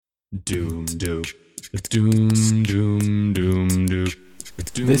Doom doom, doom doom doom doom.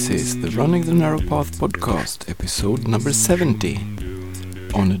 This is the Running the Narrow Path podcast, episode number 70,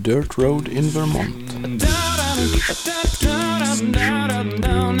 on a dirt road in Vermont.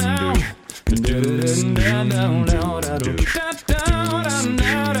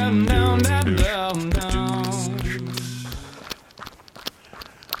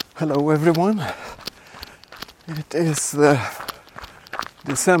 Hello everyone, it is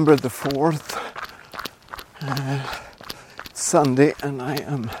December the 4th, Sunday, and I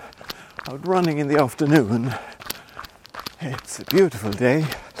am out running in the afternoon. It's a beautiful day.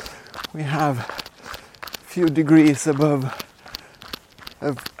 We have a few degrees above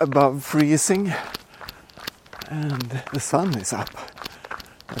freezing, and the sun is up.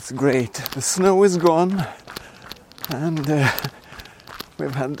 That's great. The snow is gone, and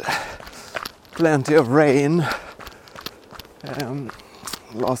we've had plenty of rain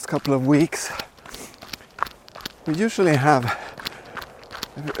last couple of weeks. We usually have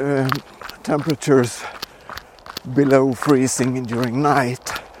temperatures below freezing during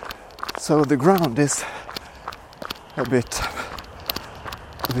night, so the ground is a bit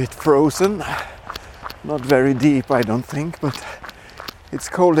frozen. Not very deep, I don't think, but it's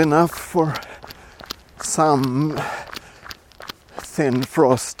cold enough for some thin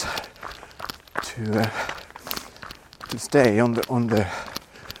frost to stay on the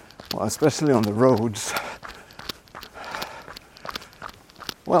well, especially on the roads.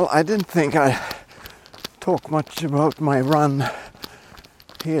 Well, I didn't think I'd talk much about my run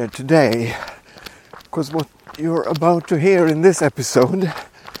here today, because what you're about to hear in this episode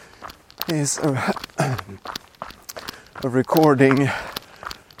is a recording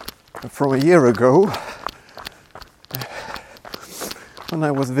from a year ago when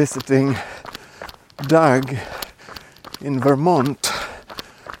I was visiting Doug in Vermont,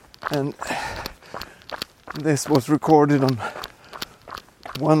 and this was recorded on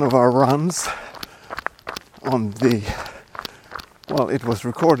one of our runs on the, well, it was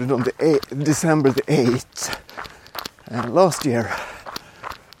recorded on the December the 8th last year,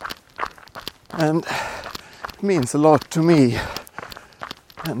 and it means a lot to me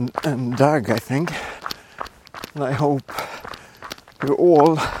and Doug, I think, and I hope you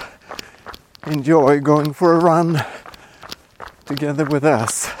all enjoy going for a run together with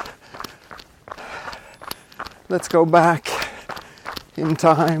us. Let's go back in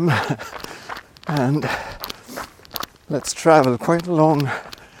time and let's travel quite a long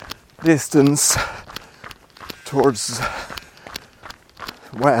distance towards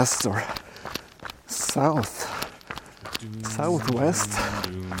west or southwest.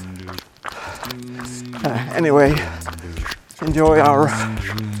 Anyway, enjoy our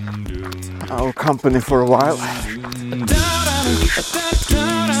company for a while.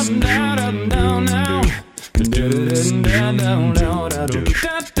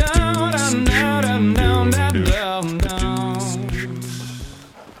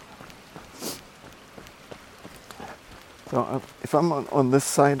 So if I'm on this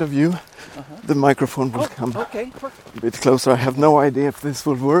side of you, the microphone will come a bit closer. I have no idea if this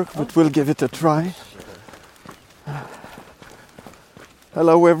will work, but we'll give it a try.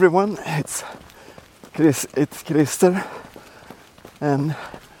 Hello everyone, it's Christer, and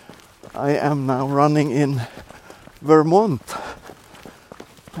I am now running in Vermont,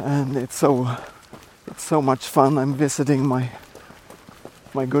 and it's so much fun. I'm visiting my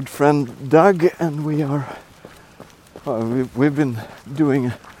good friend Doug, and we've been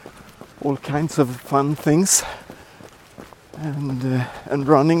doing all kinds of fun things, and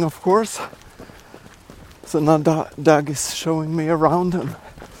running, of course. So now Doug is showing me around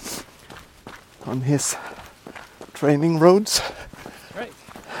on his training roads. Right.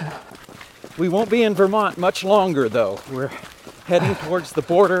 We won't be in Vermont much longer, though. We're heading towards the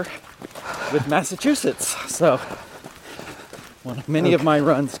border with Massachusetts. So many of my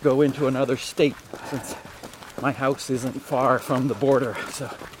runs go into another state, since my house isn't far from the border. So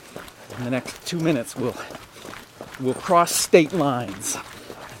in the next 2 minutes, we'll cross state lines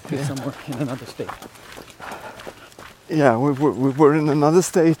to somewhere in another state. Yeah, we were in another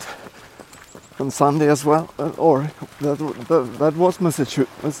state on Sunday as well, or that was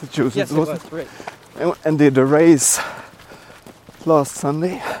Massachusetts. Yes, it was, right. And did a race last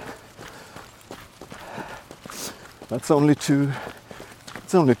Sunday. It's only 2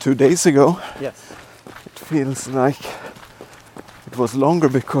 days ago. Yes. It feels like it was longer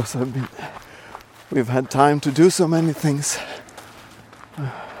because we've had time to do so many things.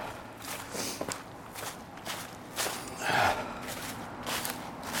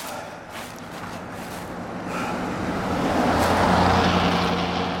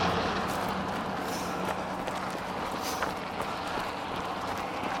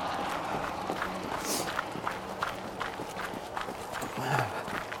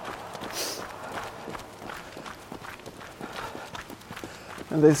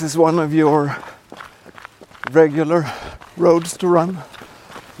 And this is one of your regular roads to run?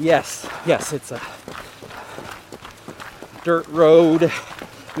 Yes, it's a dirt road.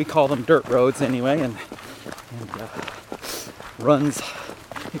 We call them dirt roads anyway, and runs.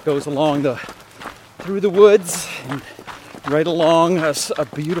 It goes along through the woods and right along a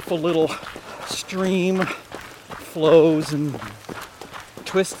beautiful little stream, flows and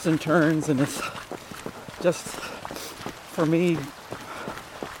twists and turns, and it's just, for me,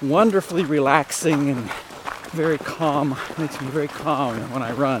 wonderfully relaxing and very calm. Makes me very calm when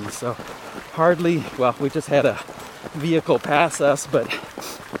I run. So we just had a vehicle pass us, but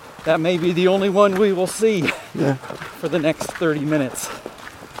that may be the only one we will see for the next 30 minutes.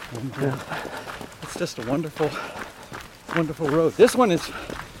 And, it's just a wonderful road. This one is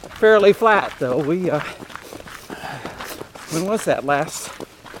fairly flat, though. When was that? Last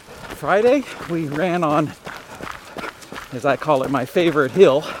Friday? We ran on, as I call it, my favorite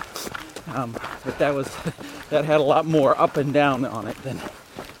hill. But that had a lot more up and down on it than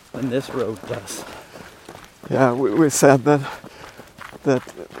this road does. Yeah, we said that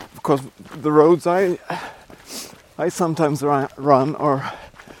because the roads I sometimes run are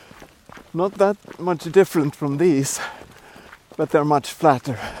not that much different from these, but they're much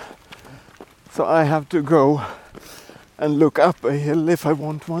flatter. So I have to go and look up a hill if I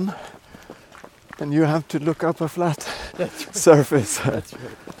want one, and you have to look up a flat surface. That's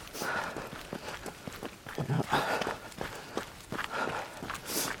right. Yeah.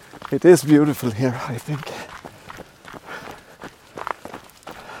 It is beautiful here, I think.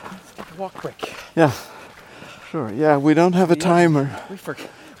 Let's take a walk break. Yeah, sure. Yeah, we don't have a timer.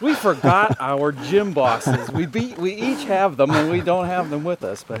 We forgot our gym bosses. We each have them, and we don't have them with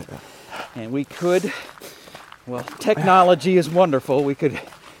us. And we could. Well, technology is wonderful. We could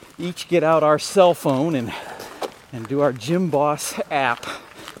each get out our cell phone and do our Gym Boss app.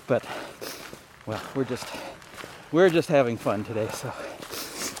 But well, we're just having fun today. So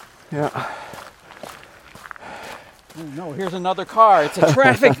yeah. Oh no, here's another car. It's a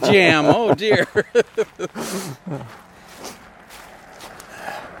traffic jam. Oh dear.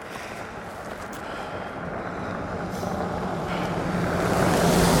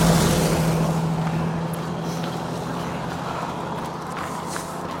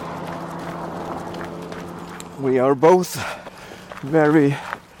 We are both very,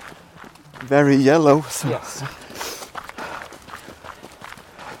 very yellow. So Yes.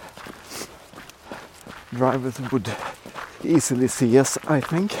 drivers would easily see us, I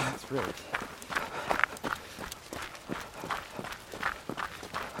think. That's right.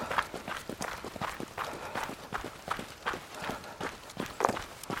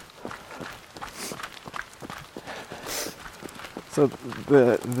 So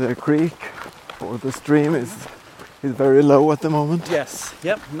the creek or the stream is very low at the moment. Yes.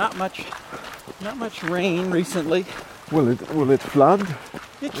 Yep. Not much rain recently. Will it flood?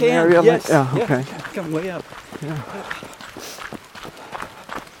 It An can. area Yes. like- yeah, okay. It can come way up. Yeah.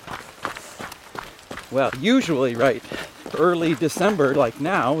 Well, usually, right, early December, like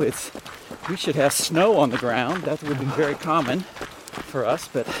now, we should have snow on the ground. That would be very common for us,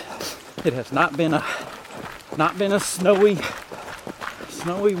 but it has not been a snowy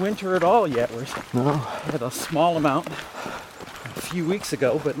winter at all yet. We had a small amount a few weeks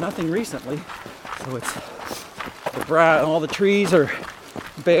ago, but nothing recently. So it's all the trees are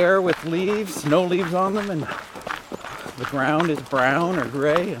bare with leaves, no leaves on them, and the ground is brown or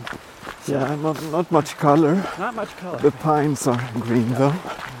gray. And so Yeah, not much color. not much color. The pines are green though.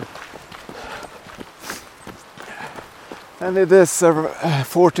 And it is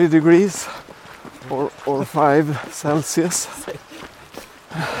 40 degrees or 5 Celsius.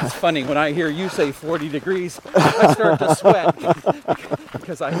 It's funny, when I hear you say 40 degrees, I start to sweat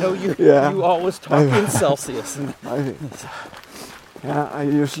because I know you always talk in Celsius. And I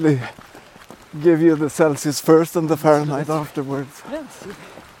usually give you the Celsius first and the Fahrenheit afterwards. yes,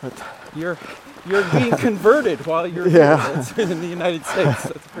 But you're being converted while you're Yeah. here. That's in the United States.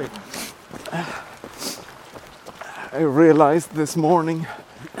 That's great. I realized this morning,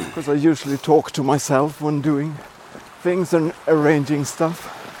 because I usually talk to myself when doing things and arranging stuff,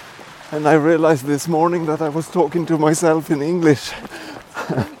 and I realized this morning that I was talking to myself in English.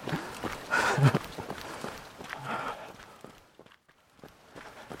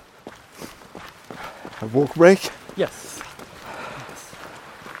 A walk break? Yes.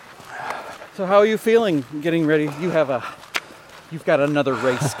 So how are you feeling getting ready? You've got another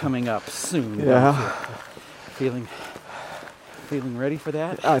race coming up soon. don't Yeah. you? Feeling ready for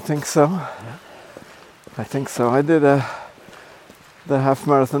that? I think so. Yeah. I think so. I did the half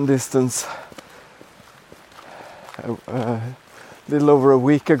marathon distance little over a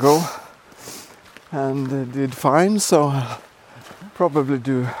week ago, and did fine. So I'll probably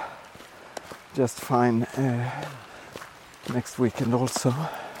do just fine next weekend also.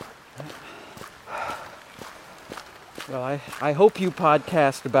 Well, I hope you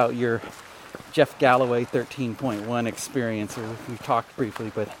podcast about your Jeff Galloway 13.1 experience. We've talked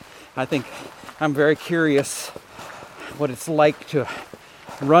briefly, but I think I'm very curious what it's like to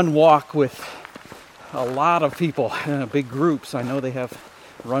run walk with a lot of people, big groups. I know they have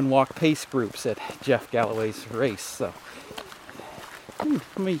run walk pace groups at Jeff Galloway's race. So,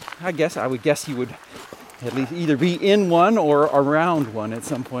 I would guess you would at least either be in one or around one at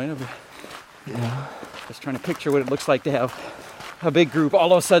some point. Yeah. Just trying to picture what it looks like to have a big group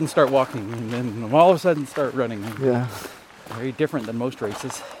all of a sudden start walking and then all of a sudden start running. Yeah. Very different than most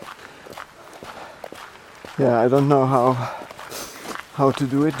races. Yeah, I don't know how to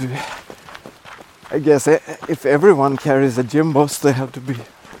do it. I guess if everyone carries a gym boss, they have to be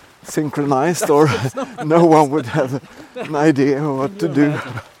synchronized, or no one would have an idea what to do.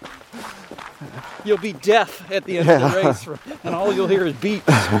 You'll be deaf at the end of the race, and all you'll hear is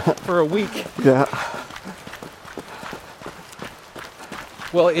beeps for a week. Yeah.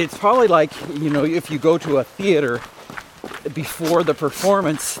 Well, it's probably like, if you go to a theater before the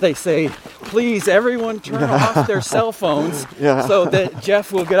performance, they say, please, everyone turn off their cell phones, so that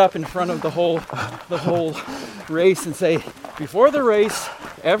Jeff will get up in front of the whole race and say, before the race,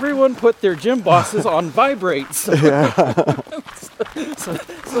 everyone put their gym bosses on vibrate. So,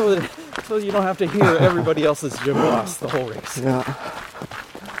 so you don't have to hear everybody else's gym boss the whole race.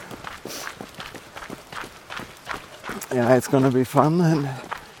 Yeah, it's going to be fun, and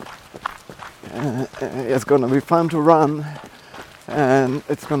it's going to be fun to run, and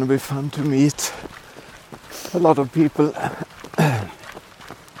it's going to be fun to meet a lot of people.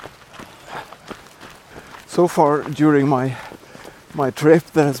 So far during my trip,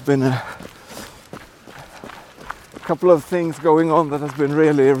 there has been a couple of things going on that has been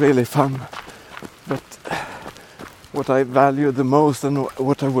really, really fun. But what I value the most and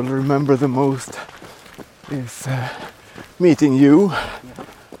what I will remember the most is meeting you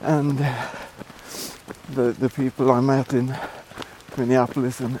and the people I met in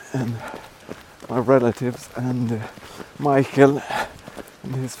Minneapolis and my relatives and Michael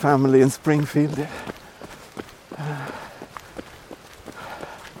and his family in Springfield.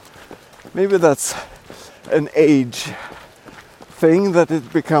 Maybe that's an age thing, that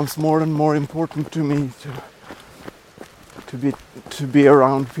it becomes more and more important to me to be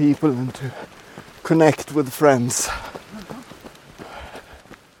around people and to connect with friends.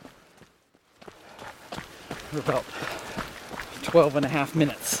 We're about 12 and a half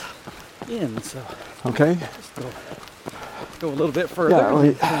minutes in, so Okay. just go a little bit further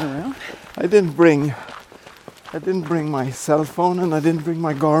and turn around. I didn't bring my cell phone, and I didn't bring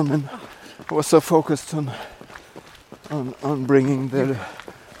my Garmin. I was so focused on bringing the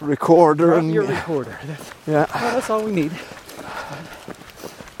recorder and your recorder. yeah. Well, that's all we need.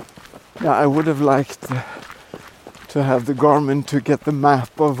 Yeah, I would have liked to have the Garmin to get the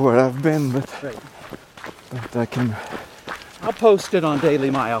map of where I've been, but I can. I'll post it on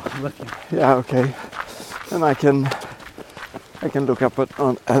Daily Mile. Look here. Yeah, okay. And I can look up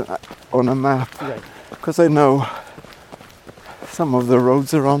on a map, because I know some of the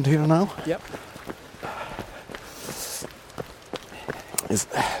roads around here now. Yep.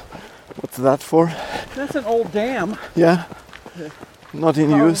 What's that for? That's an old dam. Yeah. Not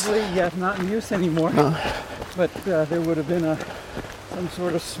in use. Yeah, not in use anymore. No. But there would have been some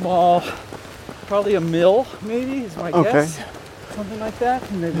sort of small, probably a mill, maybe is my guess. Something like that,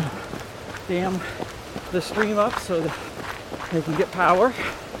 and they would dam the stream up so that they can get power.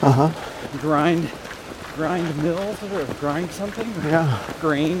 Grind mills or grind something. Yeah.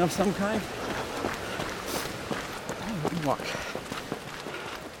 Grain of some kind. Oh, we can walk.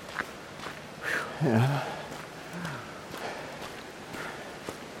 Yeah.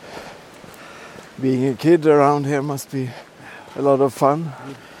 Being a kid around here must be a lot of fun.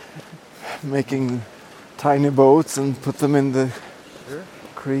 Making tiny boats and put them in the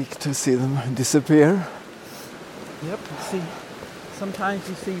creek to see them disappear. Yep. Sometimes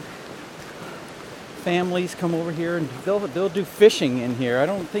you see families come over here and they'll do fishing in here. I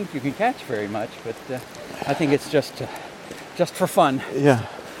don't think you can catch very much, but I think it's just for fun. Yeah.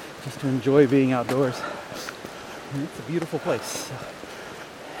 Just to enjoy being outdoors. And it's a beautiful place.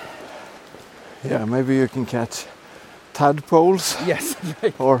 Yeah, maybe you can catch tadpoles. Yes.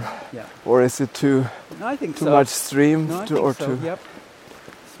 Or is it too I think too so. much stream No, I to think or so. to? Yep.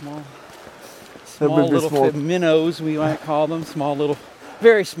 There Small will be little small- minnows, we might call them.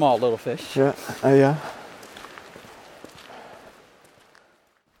 Very small little fish. Yeah. Yeah.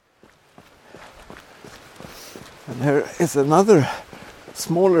 And there is another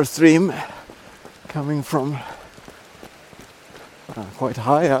smaller stream coming from quite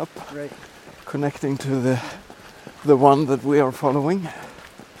high up, Right. connecting to the one that we are following.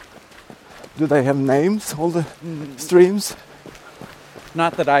 Do they have names, all the streams?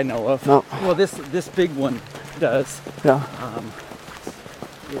 Not that I know of. No. Well, this big one does. Yeah.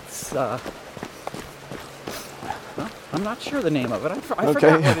 It's well, I'm not sure the name of it. I Okay.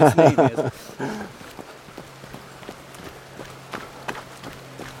 forgot what its name is.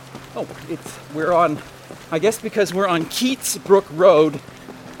 Oh, we're on. I guess because we're on Keats Brook Road,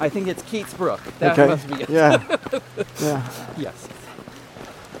 I think it's Keats Brook. That Okay. must be it. Yeah. Yeah. Yes.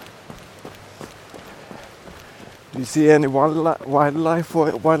 Do you see any wildlife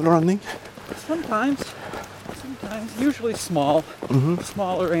while running? Sometimes, usually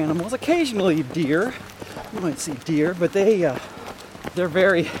smaller animals. Occasionally deer. You might see deer, but they're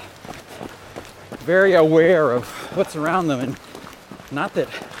very, very aware of what's around them, and not that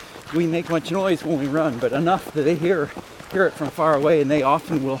we make much noise when we run, but enough that they hear it from far away, and they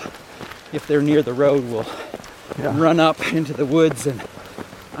often will, if they're near the road, will Yeah. run up into the woods. And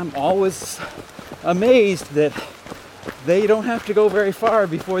I'm always amazed that they don't have to go very far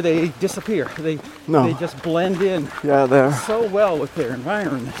before they disappear. They just blend in Yeah, there. so well with their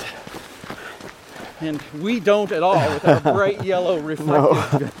environment. And we don't at all with our bright yellow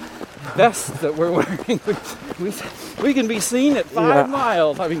reflective vests that we're wearing. We can be seen at 5 Yeah.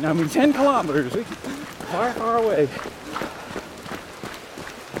 miles. I mean 10 kilometers. Far, far away.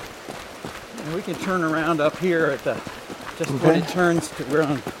 And we can turn around up here at the when Okay. it turns to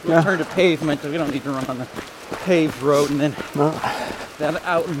we'll Yeah. turn to pavement. We don't need to run on the paved road, and then No. that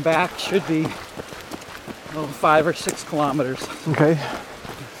out and back should be 5 or 6 kilometers. Okay.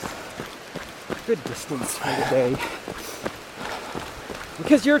 Good distance for the day.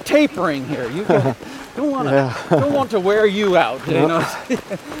 Because you're tapering here. You don't want to wear you out, you know.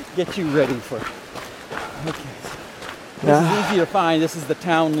 Get you ready for. Okay. This is easy to find. This is the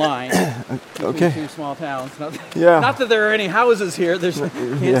town line between Okay. two small towns. Yeah. Not that there are any houses here. There's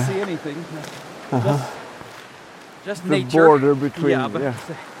can't Yeah. see anything. Just The nature. border between. Yeah, but Yeah.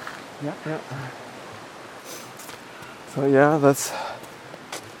 yeah. So yeah,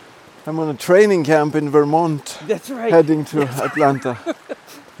 I'm on a training camp in Vermont, That's right. heading to Atlanta.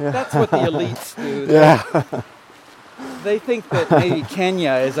 That's what the elites do. Yeah. They think that maybe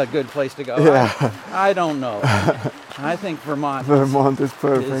Kenya is a good place to go. Yeah. I don't know. I think Vermont Vermont is is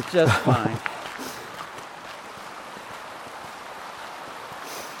perfect. just fine.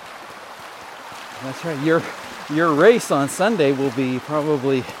 That's right. Your race on Sunday will be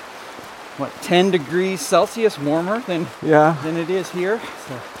probably 10 degrees Celsius warmer than Yeah. it is here.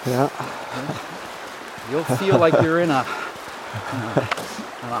 So Yeah. you'll feel like you're in a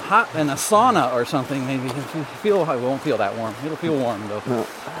sauna or something. Maybe it won't feel that warm. It'll feel warm though. No.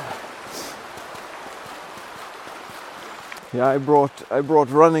 Yeah, I brought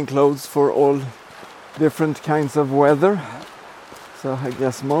running clothes for all different kinds of weather. So I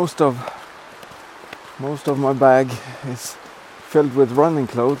guess most of my bag is filled with running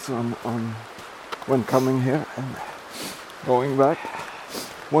clothes on when coming here and going back.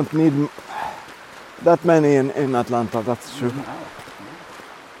 Won't need that many in Atlanta, that's true.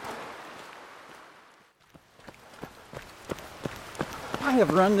 I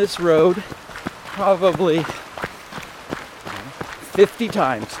have run this road probably 50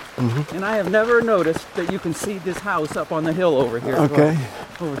 times, and I have never noticed that you can see this house up on the hill over here. Okay.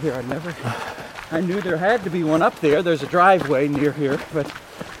 Over here, I knew there had to be one up there. There's a driveway near here, but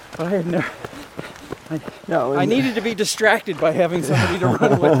I had never. Yeah, I needed to be distracted by having somebody to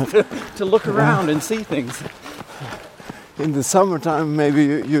run with to look around and see things. in the summertime maybe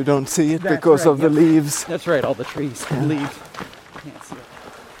you don't see it That's because right, of the yep. leaves. That's right, all the trees and leaves. Can't see it.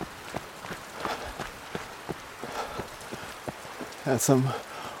 And some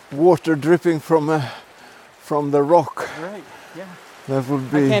water dripping from the rock. Right, yeah. That would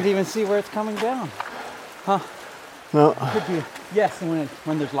I be can't even see where it's coming down. no. Could be. Yes, and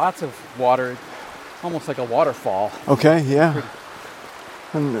when there's lots of water, it's almost like a waterfall. Okay, yeah.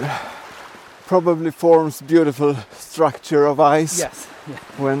 And probably forms beautiful structure of ice Yes. Yeah.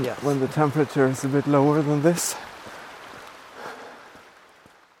 when yes. when the temperature is a bit lower than this.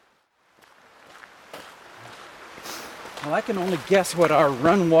 Well, I can only guess what our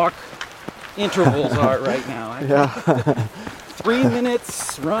run-walk intervals are right now. Yeah. 3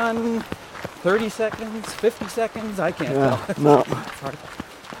 minutes run, 30 seconds, 50 seconds. I can't Yeah. tell. No. It's hard.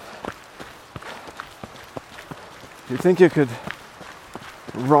 You think you could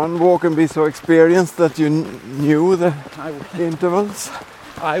run, walk, and be so experienced that you knew the I intervals?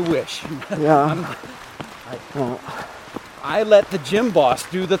 wish. Yeah. I let the gym boss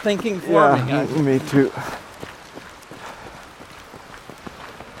do the thinking for me. Yeah, me too.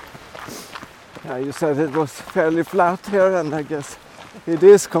 Yeah, you said it was fairly flat here, and I guess it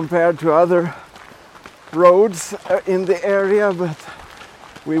is compared to other roads in the area, but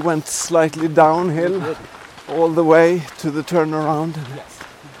we went slightly downhill all the way to the turnaround. Yes.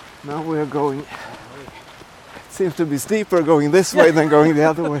 Now we are going, it seems to be steeper going this way than going the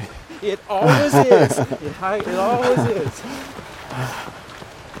other way. It always is. It always is.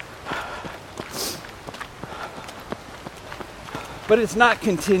 But it's not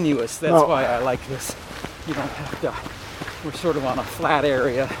continuous. That's No. why I like this. You don't have to. We're sort of on a flat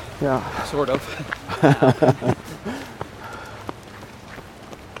area, Yeah. sort of.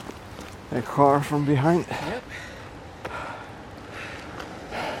 A car from behind. Yep.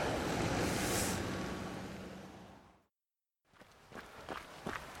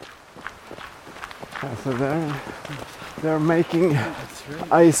 Yeah, so they're making That's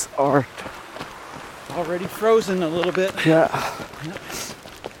right. ice art. Already frozen a little bit. Yeah.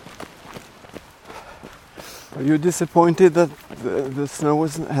 Are you disappointed that the snow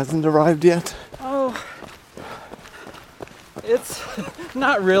hasn't arrived yet? Oh, it's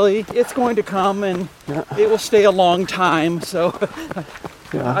not really. It's going to come and Yeah. it will stay a long time. So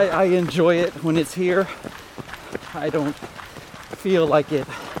Yeah. I enjoy it when it's here. I don't feel like it,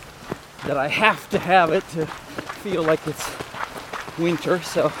 that I have to have it to feel like it's winter.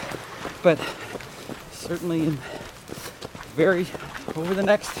 So, but certainly over the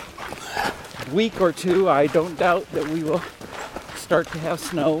next week or two, I don't doubt that we will start to have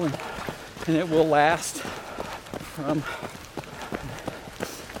snow, and it will last from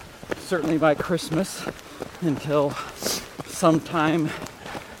certainly by Christmas until sometime,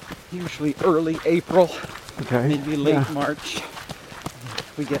 usually early April, Okay. maybe late Yeah. March.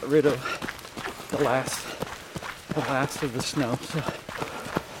 We get rid of the last of the snow. So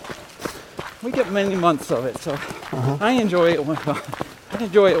we get many months of it. So I enjoy it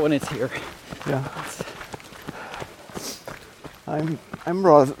when it's here. Yeah. I'm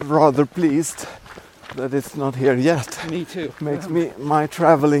rather pleased that it's not here yet. Me too. Makes my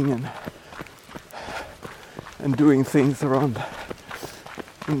traveling and doing things around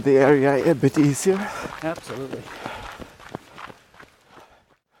in the area a bit easier. Absolutely.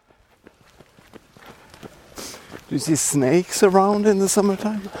 Do you see snakes around in the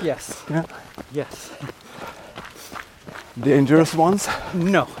summertime? Yes. Yeah. Yes. Dangerous ones?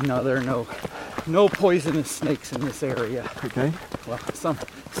 No, there are no poisonous snakes in this area. Okay. Well,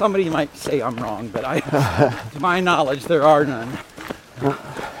 somebody might say I'm wrong, but to my knowledge, there are none.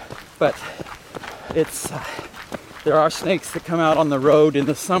 But there are snakes that come out on the road in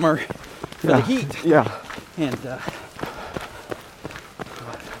the summer for the heat, Yeah. and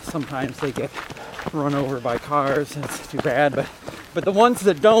sometimes they get run over by cars. It's too bad, but the ones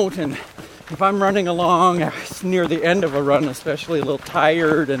that don't, and if I'm running along near the end of a run, especially a little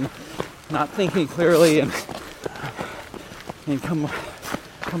tired and not thinking clearly, and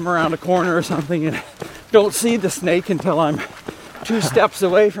come around a corner or something and don't see the snake until I'm 2 steps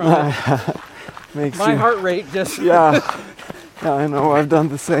away from it, Makes my you, heart rate just Yeah. Yeah, I know. I've done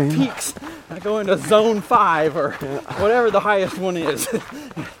the same. peaks. I go into zone 5 or whatever the highest one is.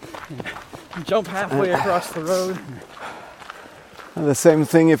 Jump halfway across the road. And the same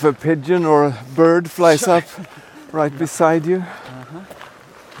thing if a pigeon or a bird flies up right beside you.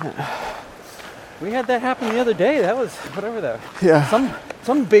 We had that happen the other day. That was whatever that. Yeah.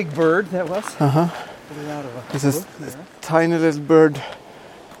 Some big bird that was. Flew out of a There's a roof there. tiny little bird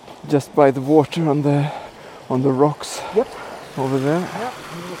just by the water on the rocks Yep. over there. Yep.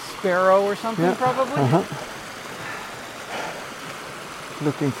 A little sparrow or something, Yeah. probably.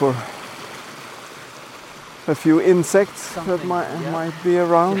 Looking for a few insects that Something, might be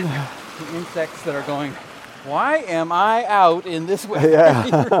around. The insects that are going, why am I out in this way?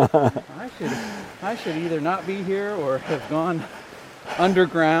 Yeah. I should either not be here or have gone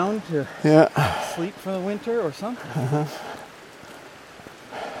underground to Yeah. sleep for the winter or something.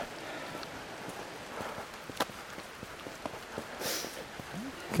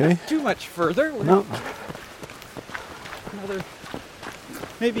 Okay. Too much further. No. Another,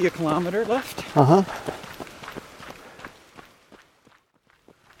 maybe a kilometer left.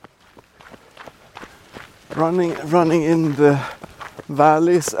 Running in the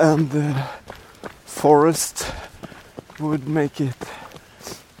valleys and the forest would make it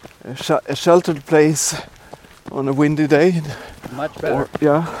a sheltered place on a windy day. Much better.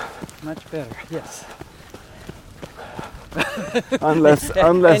 Yeah. Much better. Yes. unless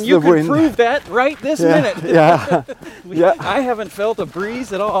and the you can wind. prove that right this Yeah, minute. yeah, yeah. I haven't felt a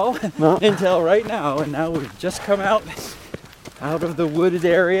breeze at all No. until right now, and now we've just come out of the wooded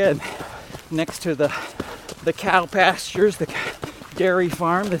area and next to the cow pastures, the dairy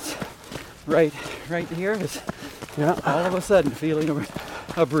farm that's right here. Is Yeah. all of a sudden feeling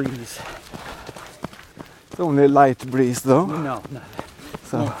a breeze. It's only a light breeze though. No,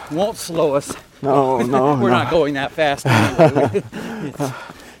 So won't slow us. no, We're not going that fast anyway.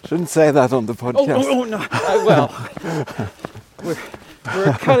 Shouldn't say that on the podcast. Oh no!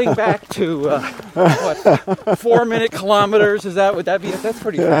 We're cutting back to what 4-minute kilometers? Would that be? That's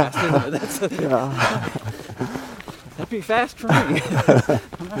pretty fast, isn't it? That'd be fast for me.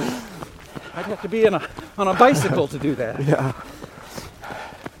 I'd have to be on a bicycle to do that. Yeah.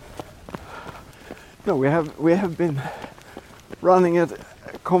 No, we have been running at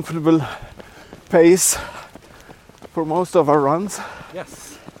a comfortable pace for most of our runs,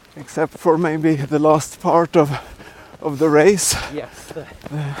 Yes, except for maybe the last part of the race. yes.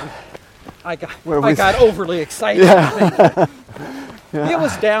 I Where we- got overly excited. Yeah. I think. It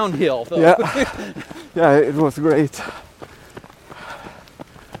was downhill though. Yeah. Yeah, it was great.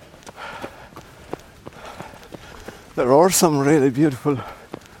 There are some really beautiful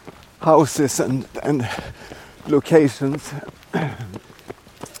houses and locations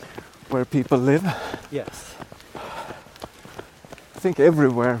where people live. Yes. I think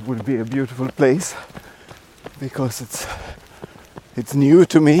everywhere would be a beautiful place because it's new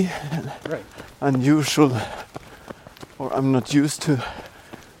to me, Right. unusual, or I'm not used to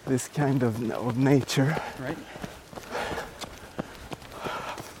this kind of nature. Right.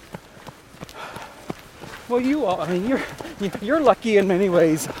 Well, you're lucky in many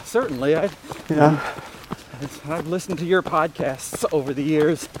ways. Certainly, Yeah, I've listened to your podcasts over the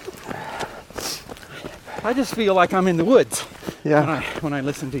years. I just feel like I'm in the woods yeah, when I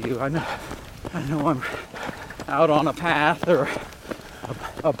listen to you. I know I'm out on a path or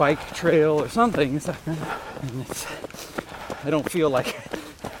a bike trail or something. And I don't feel like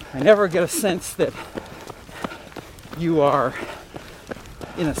I never get a sense that you are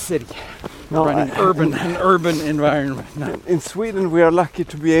in a city. No, Running an urban environment. No. in Sweden we are lucky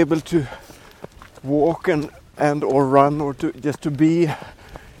to be able to walk and or run or just to be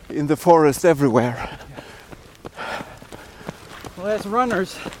in the forest everywhere. Well, as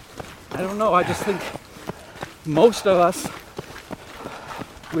runners, I don't know. I just think most of us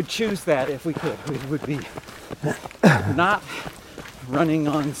would choose that if we could. We would be not running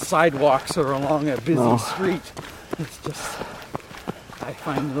on sidewalks or along a busy No. street. It's just, I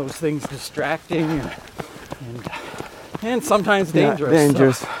find those things distracting and sometimes dangerous. Yeah,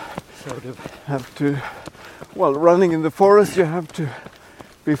 dangerous. So to, Have to, well, running in the forest you have to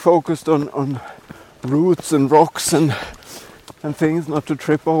be focused on roots and rocks and things not to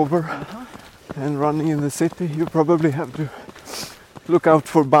trip over. And running in the city you probably have to look out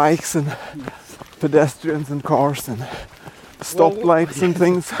for bikes and pedestrians and cars and stoplights and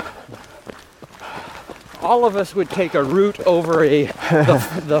things. all of us would take a route over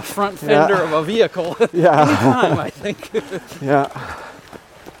the front fender of a vehicle Yeah. anytime, I think. Yeah.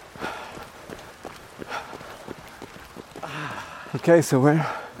 Okay, so we're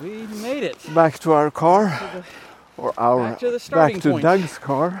We made it. back to our car, or our Back to the starting back to point. Doug's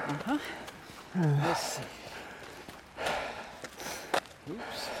car. Let's see.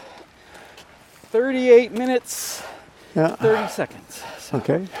 Oops. 38 minutes, Yeah. 30 seconds. So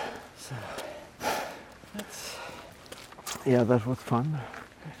Okay. that's Yeah, that was fun.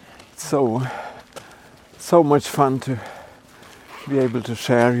 So much fun to be able to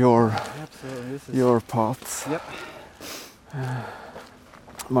share absolutely. This is, your paths. Yep.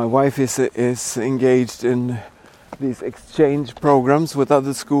 My wife is engaged in these exchange programs with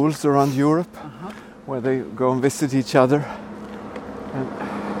other schools around Europe, where they go and visit each other. And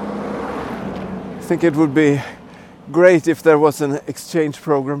I think it would be great if there was an exchange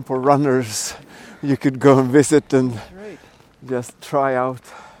program for runners. You could go and visit and That's right. just try out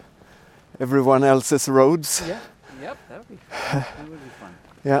everyone else's roads. Yeah. Yep. That would be fun. That would be fun.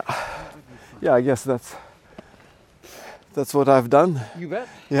 Yeah, That would be fun. yeah. I guess that's what I've done. You bet.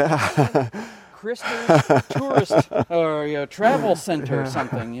 Yeah, Christie's Tourist or Travel Center or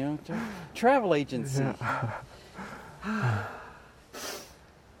something, travel agency.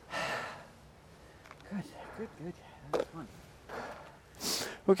 Good. That's fun.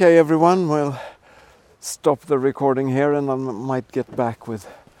 Okay, everyone. We'll stop the recording here, and I might get back with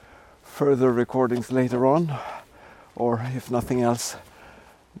further recordings later on, or if nothing else,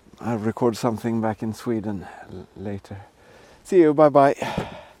 I'll record something back in Sweden later. See you. Bye bye.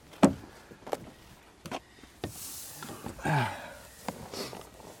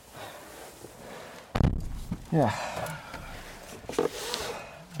 Yeah.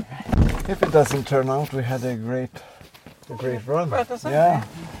 If it doesn't turn out, we had a great run. Yeah.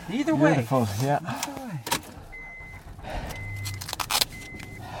 Either way. Beautiful. Yeah. Either way.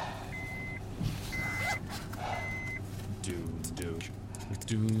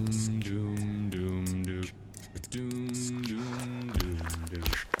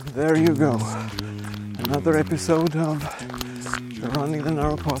 There you go. Another episode of the Running the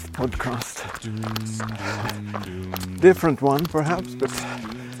Narrow Path podcast. Different one perhaps, but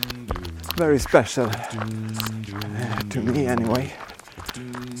very special to me anyway.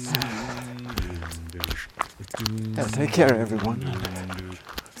 Yeah, take care everyone.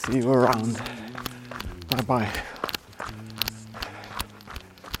 See you around. Bye bye.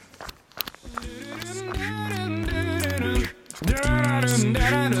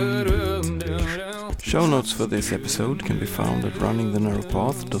 Show notes for this episode can be found at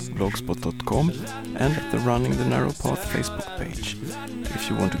runningthenarrowpath.blogspot.com and at the Running the Narrow Path Facebook page. If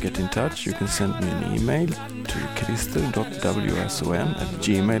you want to get in touch, you can send me an email to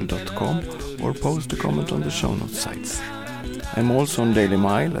christer.wson@gmail.com or post a comment on the show notes sites. I'm also on Daily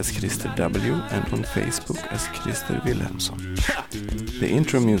Mile as Christer W and on Facebook as Christer Wilhelmsson. The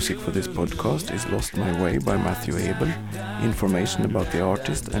intro music for this podcast is Lost My Way by Matthew Abel. Information about the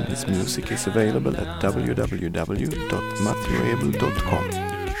artist and his music is available at www.matthewabel.com.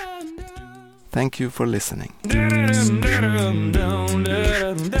 Thank you for listening.